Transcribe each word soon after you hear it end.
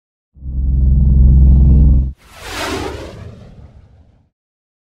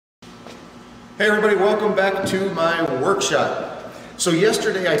Hey everybody, welcome back to my workshop. So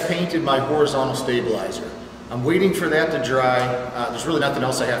yesterday I painted my horizontal stabilizer. I'm waiting for that to dry. There's really nothing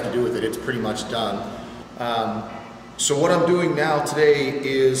else I have to do with it. It's pretty much done. So what I'm doing now today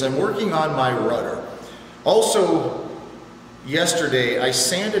is I'm working on my rudder. Also, yesterday I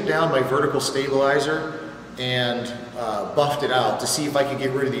sanded down my vertical stabilizer and buffed it out to see if I could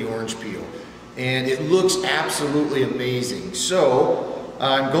get rid of the orange peel. And it looks absolutely amazing. So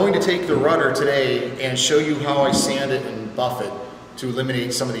I'm going to take the rudder today and show you how I sand it and buff it to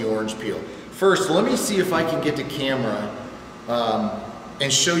eliminate some of the orange peel. First, let me see if I can get the camera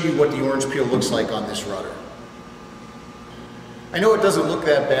and show you what the orange peel looks like on this rudder. I know it doesn't look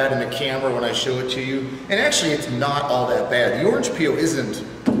that bad in the camera when I show it to you, and actually it's not all that bad. The orange peel isn't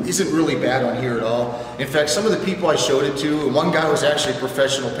really bad on here at all. In fact, some of the people I showed it to, one guy was actually a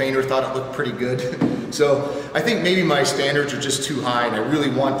professional painter, thought it looked pretty good. So I think maybe my standards are just too high and I really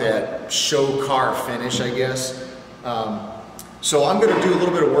want that show car finish, I guess. So I'm going to do a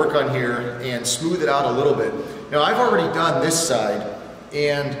little bit of work on here and smooth it out a little bit. Now I've already done this side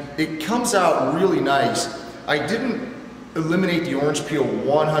and it comes out really nice. I didn't eliminate the orange peel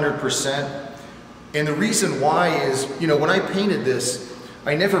 100%, and the reason why is, you know, when I painted this,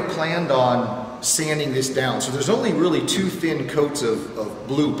 I never planned on sanding this down. So there's only really two thin coats of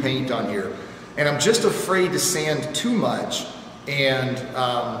blue paint on here. And I'm just afraid to sand too much and,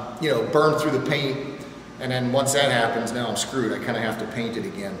 you know, burn through the paint. And then once that happens, now I'm screwed. I kind of have to paint it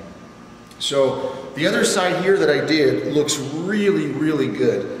again. So the other side here that I did looks really, really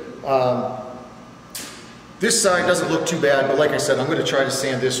good. This side doesn't look too bad, but like I said, I'm going to try to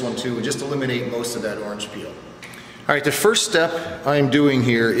sand this one too and just eliminate most of that orange peel. All right, the first step I'm doing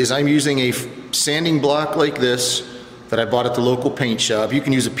here is I'm using a sanding block like this that I bought at the local paint shop. You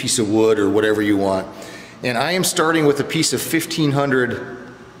can use a piece of wood or whatever you want. And I am starting with a piece of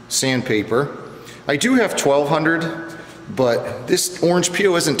 1500 sandpaper. I do have 1200, but this orange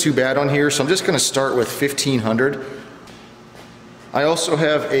peel isn't too bad on here, so I'm just going to start with 1500. I also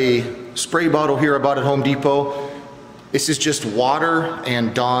have a spray bottle here I bought at Home Depot. This is just water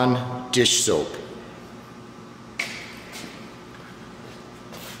and Dawn dish soap.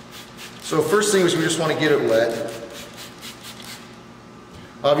 So first thing is we just want to get it wet.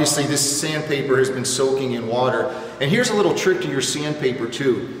 Obviously this sandpaper has been soaking in water. And here's a little trick to your sandpaper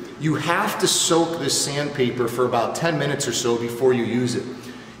too. You have to soak this sandpaper for about 10 minutes or so before you use it.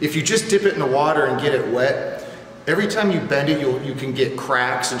 If you just dip it in the water and get it wet, every time you bend it, you can get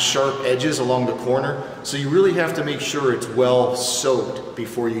cracks and sharp edges along the corner. So you really have to make sure it's well soaked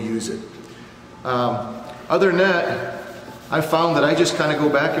before you use it. Other than that, I found that I just kind of go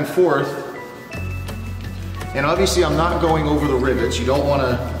back and forth. And obviously I'm not going over the rivets. You don't want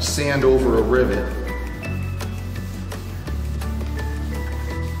to sand over a rivet.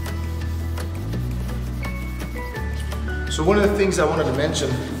 So one of the things I wanted to mention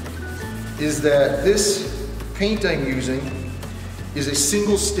is that this paint I'm using is a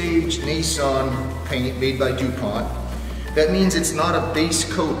single stage Nason paint made by DuPont. That means it's not a base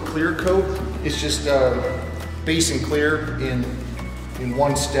coat, clear coat. It's just base and clear in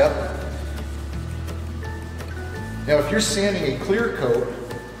one step. Now if you're sanding a clear coat,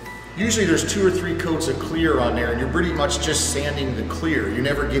 usually there's 2 or 3 coats of clear on there and you're pretty much just sanding the clear. You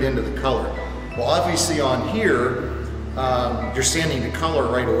never get into the color. Well obviously on here, you're sanding the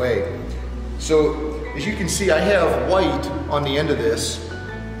color right away. So as you can see, I have white on the end of this,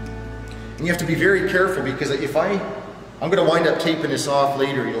 and you have to be very careful because I'm going to wind up taping this off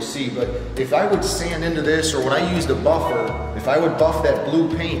later, you'll see, but if I would sand into this, or when I used a buffer, if I would buff that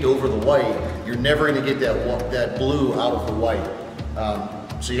blue paint over the white, you're never going to get that blue out of the white.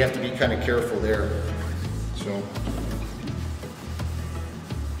 So you have to be kind of careful there.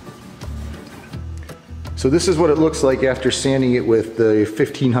 So this is what it looks like after sanding it with the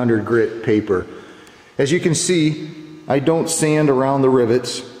 1500 grit paper. As you can see, I don't sand around the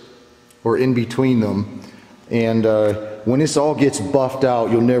rivets or in between them. And when this all gets buffed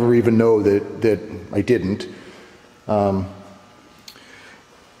out, you'll never even know that I didn't.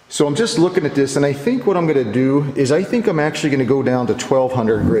 So I'm just looking at this, and I think what I'm going to do is I think I'm actually going to go down to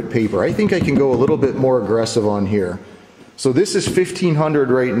 1200 grit paper. I think I can go a little bit more aggressive on here. So this is 1500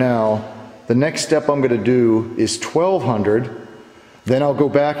 right now. The next step I'm going to do is 1200. Then I'll go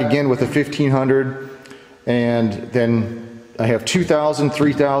back again with a 1500, and then I have 2000,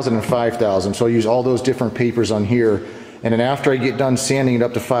 3000, and 5000. So I'll use all those different papers on here. And then after I get done sanding it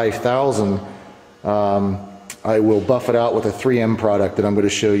up to 5000, I will buff it out with a 3M product that I'm going to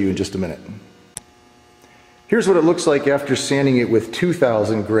show you in just a minute. Here's what it looks like after sanding it with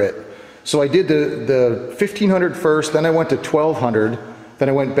 2000 grit. So I did the 1500 first, then I went to 1200, then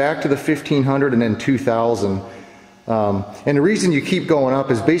I went back to the 1500 and then 2000. And the reason you keep going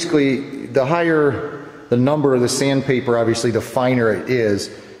up is basically the higher the number of the sandpaper, obviously the finer it is,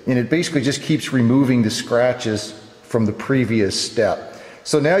 and it basically just keeps removing the scratches from the previous step.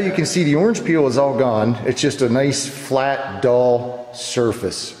 So now you can see the orange peel is all gone. It's just a nice flat, dull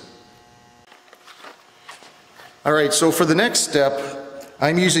surface. All right, so for the next step,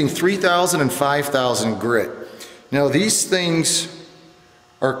 I'm using 3000 and 5000 grit. Now these things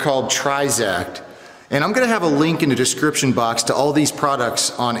are called Trizact, and I'm going to have a link in the description box to all these products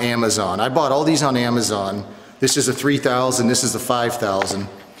on Amazon. I bought all these on Amazon. This is a 3000, this is the 5000.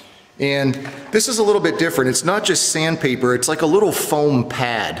 And this is a little bit different. It's not just sandpaper, it's like a little foam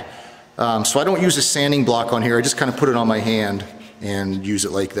pad. So I don't use a sanding block on here, I just kind of put it on my hand and use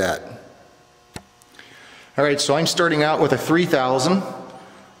it like that. Alright, so I'm starting out with a 3000.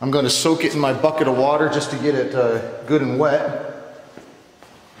 I'm going to soak it in my bucket of water just to get it good and wet.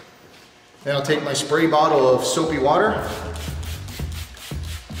 Then I'll take my spray bottle of soapy water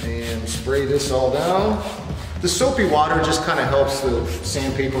and spray this all down. The soapy water just kind of helps the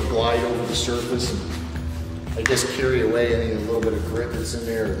sandpaper glide over the surface and I guess carry away any little bit of grit that's in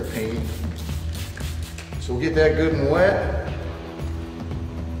there or the paint. So we'll get that good and wet.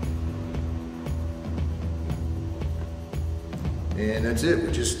 And that's it,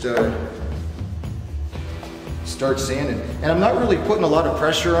 we just start sanding. And I'm not really putting a lot of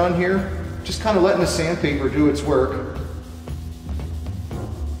pressure on here, just kind of letting the sandpaper do its work.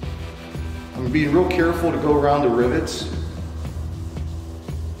 I'm being real careful to go around the rivets.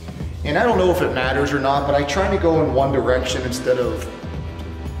 And I don't know if it matters or not, but I try to go in one direction instead of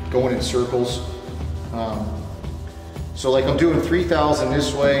going in circles. So like I'm doing 3000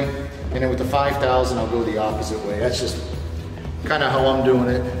 this way, and then with the 5000 I'll go the opposite way. That's just kind of how I'm doing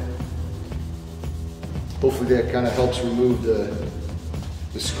it. Hopefully that kind of helps remove the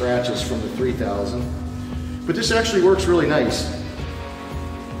scratches from the 3000. But this actually works really nice.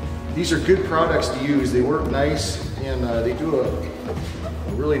 These are good products to use. They work nice and they do a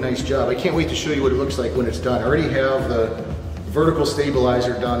really nice job. I can't wait to show you what it looks like when it's done. I already have the vertical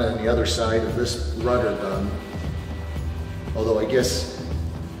stabilizer done and the other side of this rudder done. Although I guess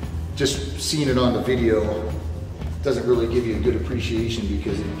just seeing it on the video doesn't really give you a good appreciation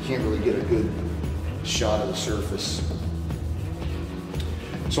because you can't really get a good shot of the surface.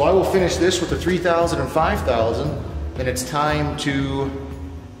 So I will finish this with the 3000 and 5000, and it's time to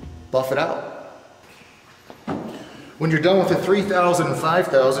buff it out. When you're done with the 3000 and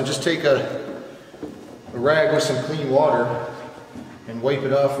 5000, just take a rag with some clean water and wipe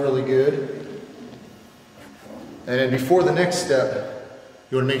it off really good. And then before the next step,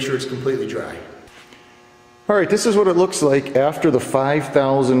 you want to make sure it's completely dry. Alright, this is what it looks like after the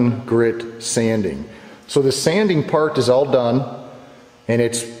 5000 grit sanding. So the sanding part is all done and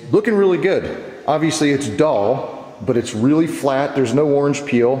it's looking really good. Obviously it's dull, but it's really flat, there's no orange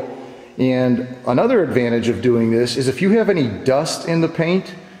peel. And another advantage of doing this is if you have any dust in the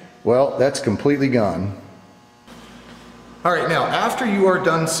paint, well, that's completely gone. Alright, now after you are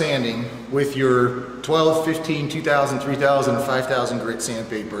done sanding with your 12, 15, 2000, 3000, and 5000 grit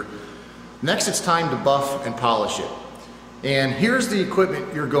sandpaper, next it's time to buff and polish it. And here's the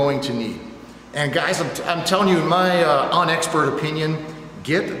equipment you're going to need. And guys, I'm telling you in my unexpert opinion,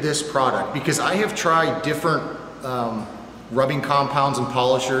 get this product because I have tried different rubbing compounds and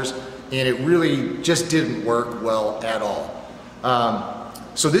polishers and it really just didn't work well at all.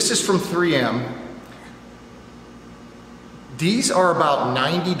 So this is from 3M. These are about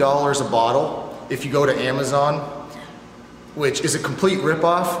 $90 a bottle if you go to Amazon, which is a complete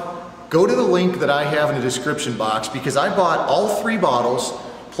ripoff. Go to the link that I have in the description box because I bought all 3 bottles,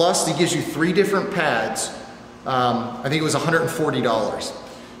 plus it gives you 3 different pads. I think it was $140.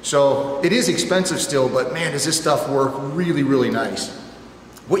 So it is expensive still, but man, does this stuff work really, really nice.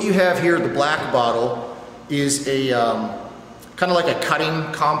 What you have here, the black bottle, is a kind of like a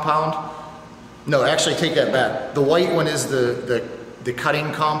cutting compound. No, actually take that back. The white one is the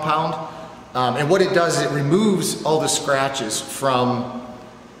cutting compound. And what it does is it removes all the scratches from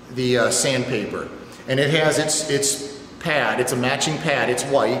the sandpaper. And it has its pad, it's a matching pad, it's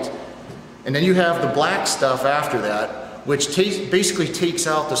white. And then you have the black stuff after that, which basically takes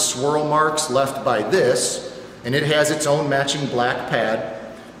out the swirl marks left by this, and it has its own matching black pad.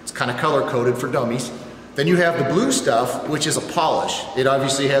 It's kind of color coded for dummies. Then you have the blue stuff, which is a polish. It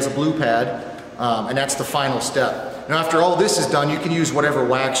obviously has a blue pad, and that's the final step. Now after all this is done, you can use whatever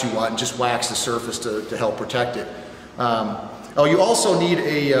wax you want and just wax the surface to help protect it. Oh, you also need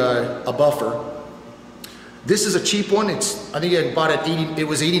a buffer. This is a cheap one. I think I bought it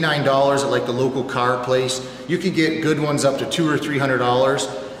was $89 at like the local car place. You can get good ones up to $200 or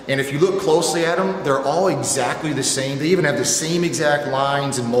 $300. And if you look closely at them, they're all exactly the same. They even have the same exact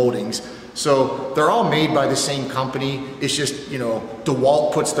lines and moldings. So they're all made by the same company. It's just, you know,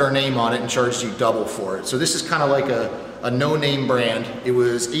 DeWalt puts their name on it and charges you double for it. So this is kind of like a no-name brand. It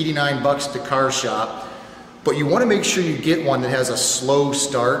was 89 bucks at the car shop. But you want to make sure you get one that has a slow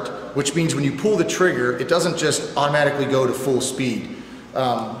start, which means when you pull the trigger, it doesn't just automatically go to full speed.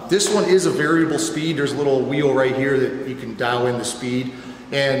 This one is a variable speed. There's a little wheel right here that you can dial in the speed.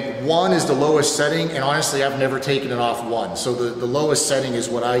 And 1 is the lowest setting, and honestly, I've never taken it off 1. So the lowest setting is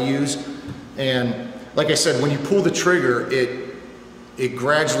what I use. And like I said, when you pull the trigger, it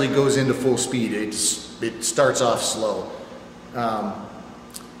gradually goes into full speed. It starts off slow.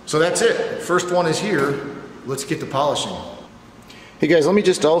 So that's it. First one is here. Let's get to polishing. Hey guys, let me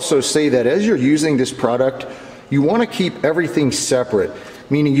just also say that as you're using this product, you want to keep everything separate.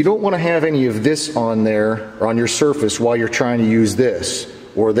 Meaning you don't want to have any of this on there or on your surface while you're trying to use this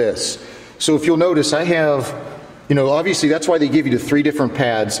or this. So if you'll notice, I have, you know, obviously that's why they give you the 3 different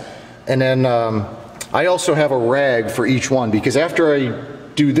pads. And then I also have a rag for each one, because after I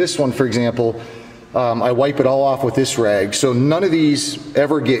do this one, for example, I wipe it all off with this rag. So none of these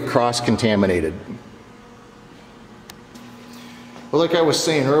ever get cross-contaminated. But like I was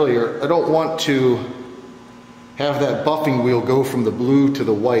saying earlier, I don't want to have that buffing wheel go from the blue to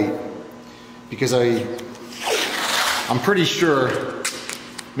the white, because I'm pretty sure,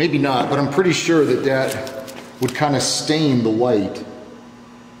 maybe not, but I'm pretty sure that would kind of stain the white.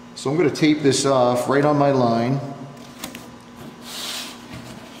 So I'm going to tape this off right on my line.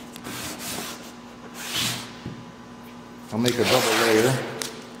 I'll make a double layer.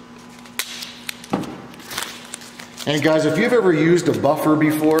 And guys, if you've ever used a buffer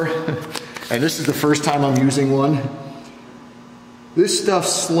before, and this is the first time I'm using one, this stuff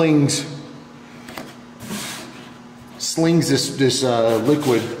slings this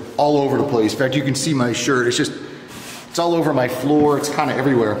liquid all over the place. In fact, you can see my shirt. It's all over my floor. It's kind of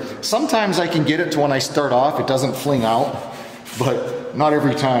everywhere. Sometimes I can get it to when I start off, it doesn't fling out, but not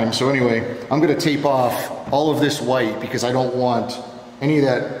every time. So anyway, I'm going to tape off all of this white because I don't want any of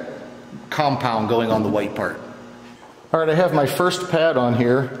that compound going on the white part. All right, I have my first pad on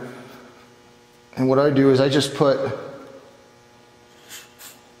here, and what I do is I just put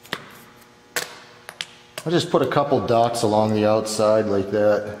a couple dots along the outside like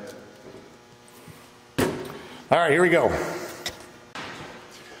that. All right, here we go.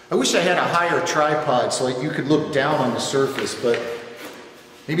 I wish I had a higher tripod so you could look down on the surface, but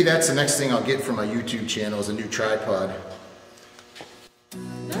maybe that's the next thing I'll get for my YouTube channel, is a new tripod.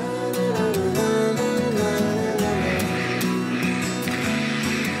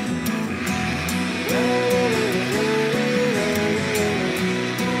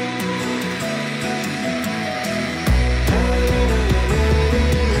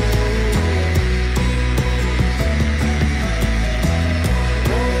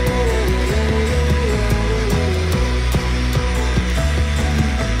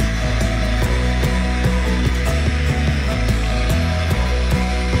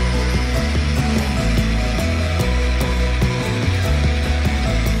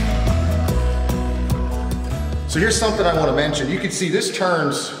 So here's something I want to mention. You can see this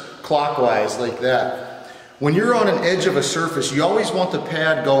turns clockwise like that. When you're on an edge of a surface, you always want the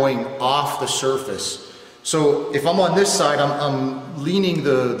pad going off the surface. So if I'm on this side, I'm leaning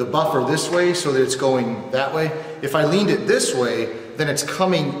the buffer this way so that it's going that way. If I leaned it this way, then it's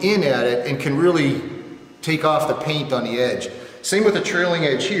coming in at it and can really take off the paint on the edge. Same with the trailing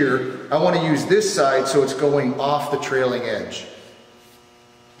edge here. I want to use this side so it's going off the trailing edge.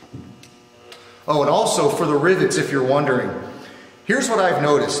 Oh, and also for the rivets, if you're wondering, here's what I've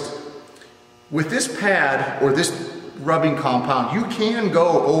noticed. With this pad or this rubbing compound, you can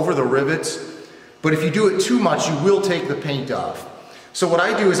go over the rivets, but if you do it too much, you will take the paint off. So what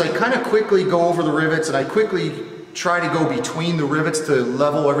I do is I kind of quickly go over the rivets, and I quickly try to go between the rivets to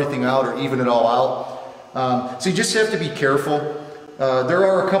level everything out or even it all out. So you just have to be careful. There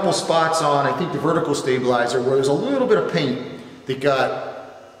are a couple spots on, I think, the vertical stabilizer where there's a little bit of paint that got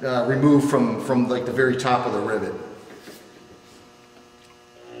removed from like the very top of the rivet.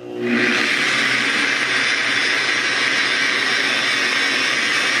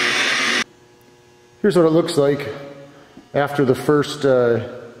 Here's what it looks like after the first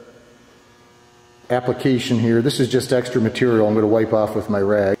application here. This is just extra material I'm going to wipe off with my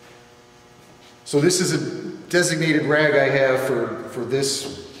rag. So this is a designated rag I have for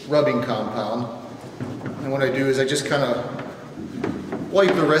this rubbing compound. And what I do is I just kind of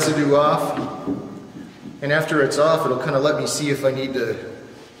wipe the residue off. And after it's off, it'll kind of let me see if I need to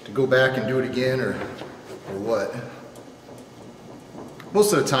go back and do it again or what.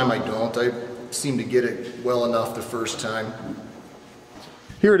 Most of the time I don't. I seem to get it well enough the first time.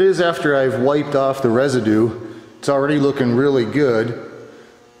 Here it is after I've wiped off the residue. It's already looking really good.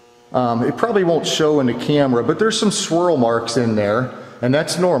 It probably won't show in the camera, but there's some swirl marks in there, and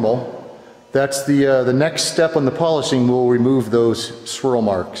that's normal. That's the next step on the polishing. Will remove those swirl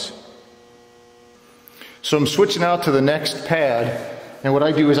marks. So I'm switching out to the next pad, and what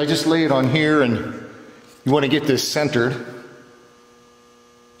I do is I just lay it on here, and you want to get this centered.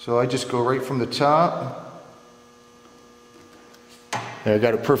 So I just go right from the top. There, I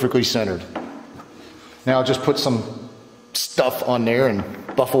got it perfectly centered. Now I'll just put some stuff on there and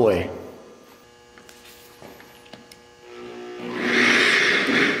buff away.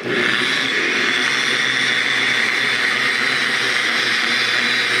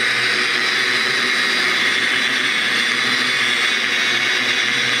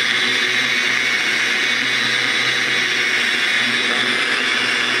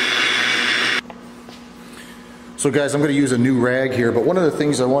 So guys, I'm going to use a new rag here, but one of the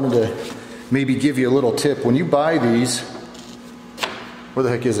things I wanted to maybe give you a little tip. When you buy these, where the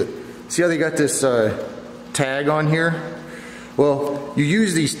heck is it? See how they got this tag on here? Well, you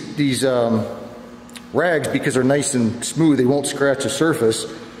use these rags because they're nice and smooth. They won't scratch the surface.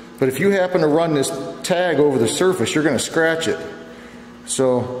 But if you happen to run this tag over the surface, you're going to scratch it.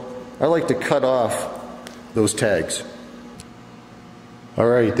 So I like to cut off those tags. All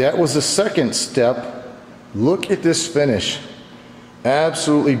right, that was the second step. Look at this finish.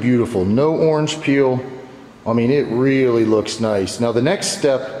 Absolutely beautiful. No orange peel. I mean, it really looks nice. Now the next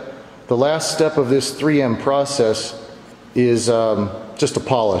step, the last step of this 3M process is just a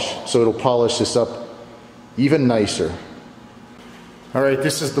polish. So it'll polish this up even nicer. All right,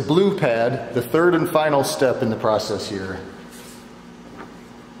 this is the blue pad, the third and final step in the process here.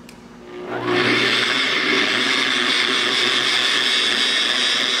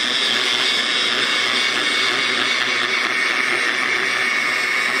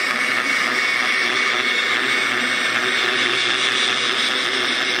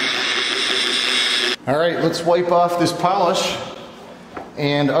 All right, let's wipe off this polish,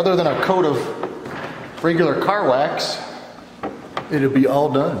 and other than a coat of regular car wax, it'll be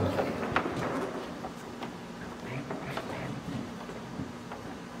all done.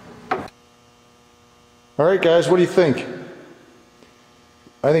 All right guys, what do you think?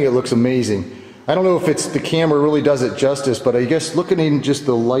 I think it looks amazing. I don't know if it's the camera really does it justice, but I guess looking in just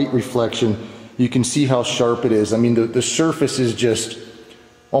the light reflection, you can see how sharp it is. I mean, the surface is just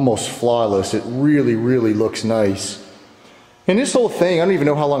almost flawless. It really, really looks nice. And this whole thing, I don't even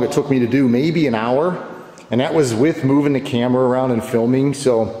know how long it took me to do, maybe an hour. And that was with moving the camera around and filming,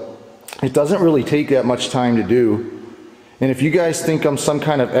 so it doesn't really take that much time to do. And if you guys think I'm some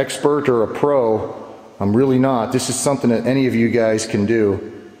kind of expert or a pro, I'm really not. This is something that any of you guys can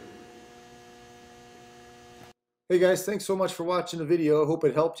do. Hey guys, thanks so much for watching the video. I hope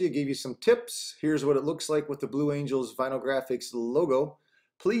it helped you, gave you some tips. Here's what it looks like with the Blue Angels Vinyl Graphics logo.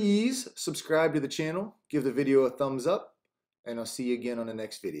 Please subscribe to the channel, give the video a thumbs up, and I'll see you again on the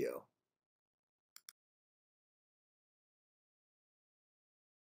next video.